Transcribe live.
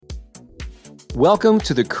Welcome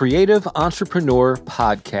to the Creative Entrepreneur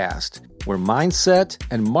Podcast, where mindset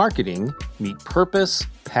and marketing meet purpose,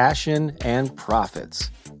 passion, and profits.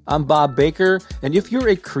 I'm Bob Baker, and if you're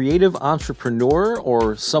a creative entrepreneur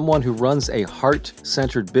or someone who runs a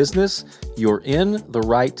heart-centered business, you're in the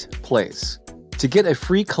right place. To get a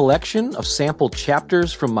free collection of sample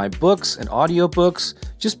chapters from my books and audiobooks,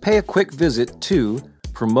 just pay a quick visit to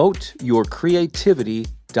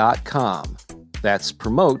promoteyourcreativity.com. That's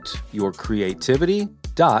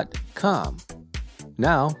promoteyourcreativity.com.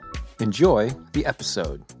 Now, enjoy the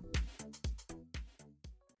episode.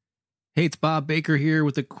 Hey, it's Bob Baker here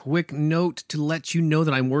with a quick note to let you know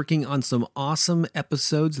that I'm working on some awesome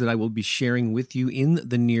episodes that I will be sharing with you in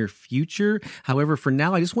the near future. However, for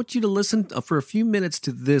now, I just want you to listen for a few minutes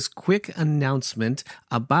to this quick announcement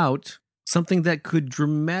about something that could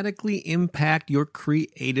dramatically impact your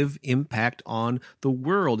creative impact on the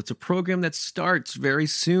world. It's a program that starts very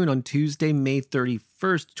soon on Tuesday, May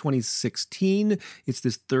 31st, 2016. It's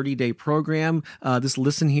this 30-day program. Just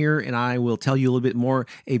listen here and I will tell you a little bit more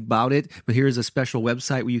about it. But here's a special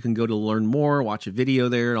website where you can go to learn more, watch a video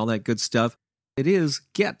there and all that good stuff. It is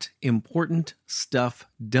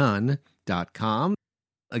getimportantstuffdone.com.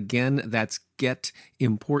 Again, that's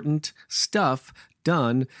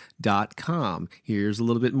getimportantstuffdone.com. Here's a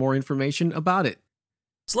little bit more information about it.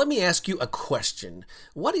 So let me ask you a question.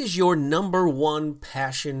 What is your number one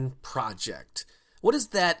passion project? What is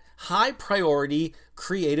that high priority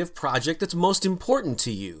creative project that's most important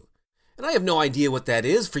to you? And I have no idea what that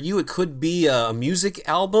is. For you, it could be a music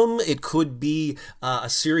album. It could be a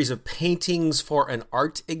series of paintings for an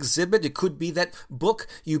art exhibit. It could be that book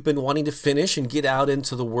you've been wanting to finish and get out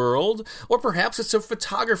into the world. Or perhaps it's a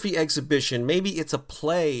photography exhibition. Maybe it's a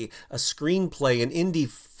play, a screenplay, an indie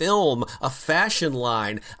film, a fashion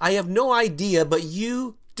line. I have no idea, but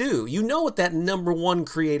you do. You know what that number one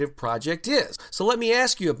creative project is. So let me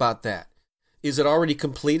ask you about that. Is it already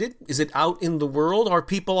completed? Is it out in the world? Are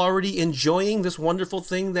people already enjoying this wonderful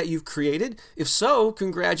thing that you've created? If so,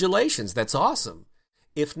 congratulations. That's awesome.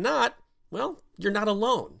 If not, well, you're not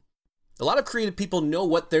alone. A lot of creative people know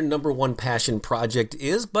what their number one passion project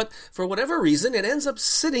is, but for whatever reason, it ends up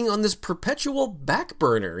sitting on this perpetual back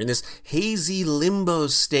burner in this hazy limbo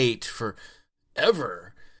state forever.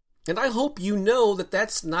 And I hope you know that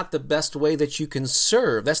that's not the best way that you can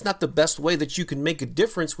serve. That's not the best way that you can make a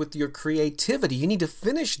difference with your creativity. You need to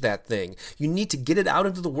finish that thing. You need to get it out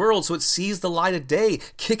into the world so it sees the light of day.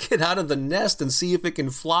 Kick it out of the nest and see if it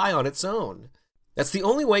can fly on its own. That's the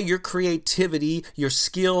only way your creativity, your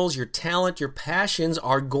skills, your talent, your passions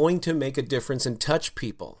are going to make a difference and touch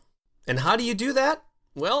people. And how do you do that?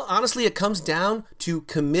 Well, honestly, it comes down to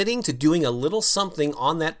committing to doing a little something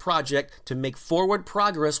on that project to make forward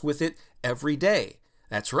progress with it every day.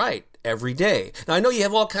 That's right, every day. Now, I know you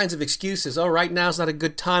have all kinds of excuses. Oh, right now is not a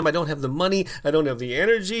good time. I don't have the money. I don't have the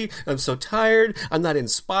energy. I'm so tired. I'm not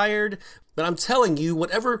inspired. But I'm telling you,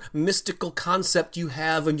 whatever mystical concept you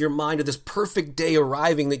have in your mind of this perfect day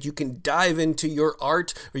arriving that you can dive into your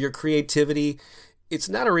art or your creativity, it's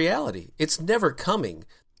not a reality. It's never coming.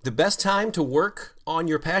 The best time to work on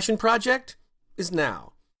your passion project is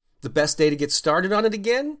now. The best day to get started on it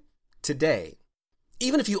again? Today.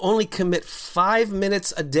 Even if you only commit 5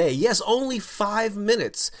 minutes a day, yes, only 5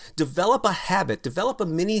 minutes, develop a habit, develop a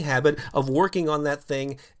mini habit of working on that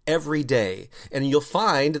thing every day. And you'll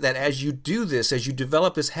find that as you do this, as you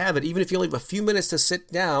develop this habit, even if you only have a few minutes to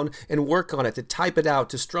sit down and work on it, to type it out,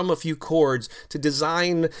 to strum a few chords, to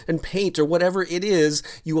design and paint or whatever it is,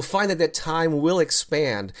 you will find that that time will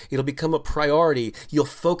expand. It'll become a priority. You'll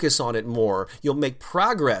focus on it more. You'll make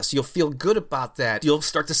progress. You'll feel good about that. You'll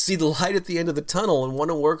start to see the light at the end of the tunnel and want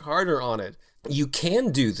to work harder on it. You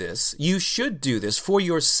can do this, you should do this for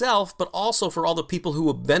yourself, but also for all the people who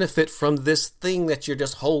will benefit from this thing that you're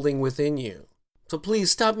just holding within you. So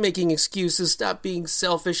please stop making excuses, stop being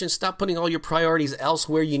selfish, and stop putting all your priorities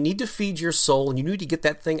elsewhere. You need to feed your soul, and you need to get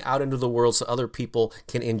that thing out into the world so other people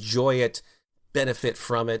can enjoy it, benefit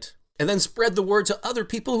from it, and then spread the word to other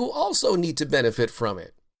people who also need to benefit from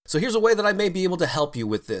it. So here's a way that I may be able to help you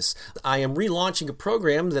with this. I am relaunching a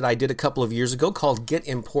program that I did a couple of years ago called Get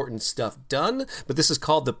Important Stuff Done, but this is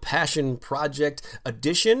called the Passion Project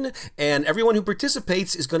Edition, and everyone who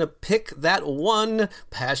participates is going to pick that one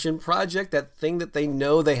passion project, that thing that they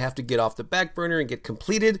know they have to get off the back burner and get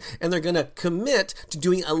completed, and they're going to commit to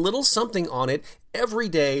doing a little something on it every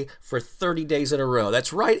day for 30 days in a row.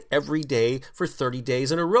 That's right, every day for 30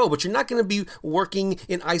 days in a row. But you're not going to be working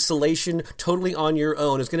in isolation totally on your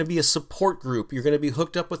own. It's going to be a support group. You're going to be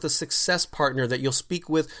hooked up with a success partner that you'll speak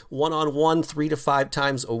with one-on-one 3 to 5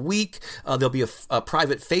 times a week. There'll be a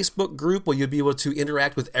private Facebook group where you'll be able to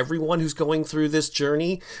interact with everyone who's going through this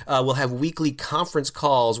journey. We'll have weekly conference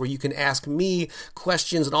calls where you can ask me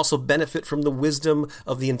questions and also benefit from the wisdom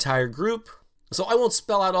of the entire group. So I won't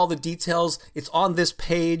spell out all the details. It's on this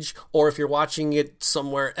page, or if you're watching it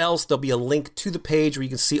somewhere else, there'll be a link to the page where you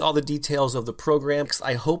can see all the details of the program.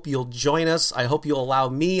 I hope you'll join us. I hope you'll allow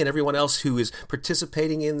me and everyone else who is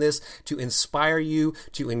participating in this to inspire you,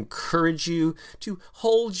 to encourage you, to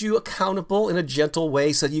hold you accountable in a gentle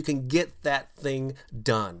way so that you can get that thing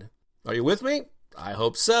done. Are you with me? I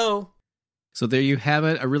hope so. So there you have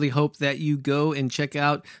it. I really hope that you go and check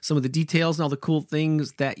out some of the details and all the cool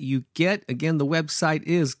things that you get. Again, the website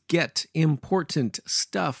is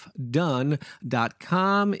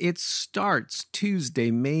getimportantstuffdone.com. It starts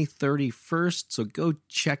Tuesday, May 31st. So go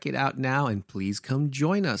check it out now and please come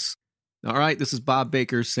join us. All right, this is Bob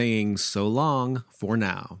Baker saying so long for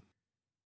now.